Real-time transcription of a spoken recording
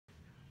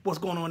What's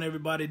going on,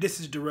 everybody? This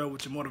is Durell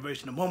with your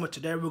Motivational Moment.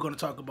 Today we're going to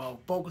talk about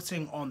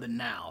focusing on the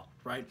now,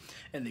 right?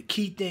 And the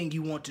key thing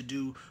you want to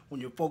do when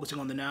you're focusing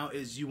on the now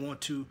is you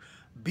want to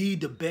be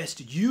the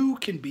best you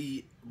can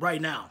be right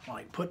now.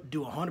 Like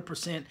do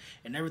 100%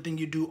 in everything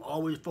you do.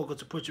 Always focus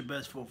to put your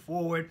best foot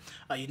forward.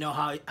 You know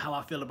how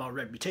I feel about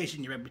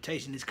reputation. Your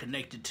reputation is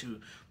connected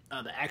to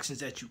the actions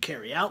that you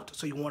carry out.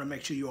 So you want to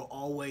make sure you're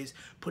always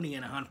putting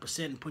in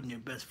 100% and putting your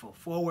best foot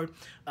forward.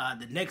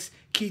 The next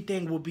key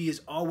thing will be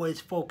is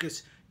always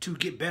focus to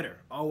get better.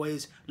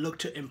 Always look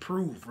to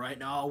improve, right?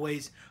 Now,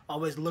 always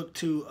look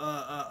to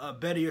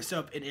better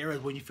yourself in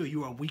areas where you feel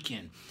you are weak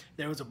in.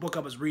 There was a book I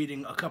was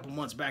reading a couple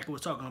months back. It was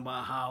talking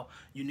about how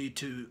you need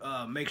to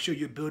make sure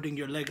you're building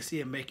your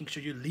legacy and making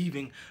sure you're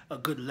leaving a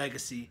good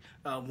legacy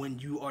when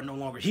you are no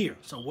longer here.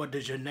 So what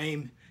does your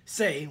name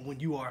say when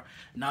you are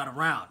not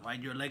around,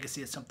 right? Your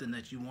legacy is something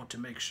that you want to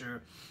make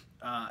sure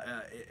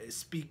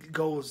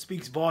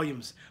speaks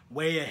volumes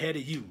way ahead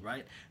of you,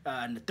 right?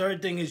 And the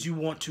third thing is you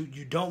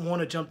don't want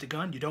to jump the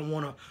gun. You don't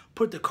want to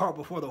put the cart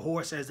before the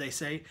horse, as they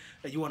say.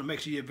 You want to make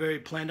sure you're very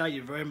planned out,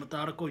 you're very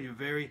methodical, you're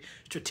very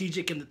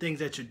strategic in the things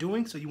that you're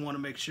doing. So you want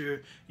to make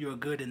sure you're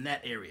good in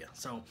that area.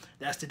 So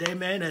that's today,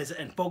 man.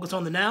 And focus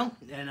on the now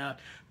and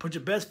put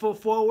your best foot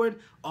forward.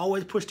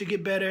 Always push to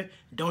get better.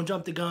 Don't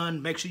jump the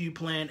gun. Make sure you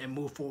plan and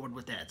move forward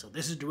with that. So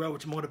this is Durell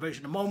with your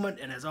Motivational Moment.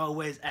 And as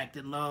always, act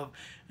in love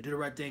and do the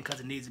right thing because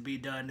it needs to be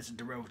done. This is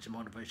Durell with your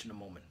Motivational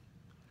Moment.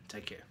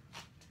 Take care.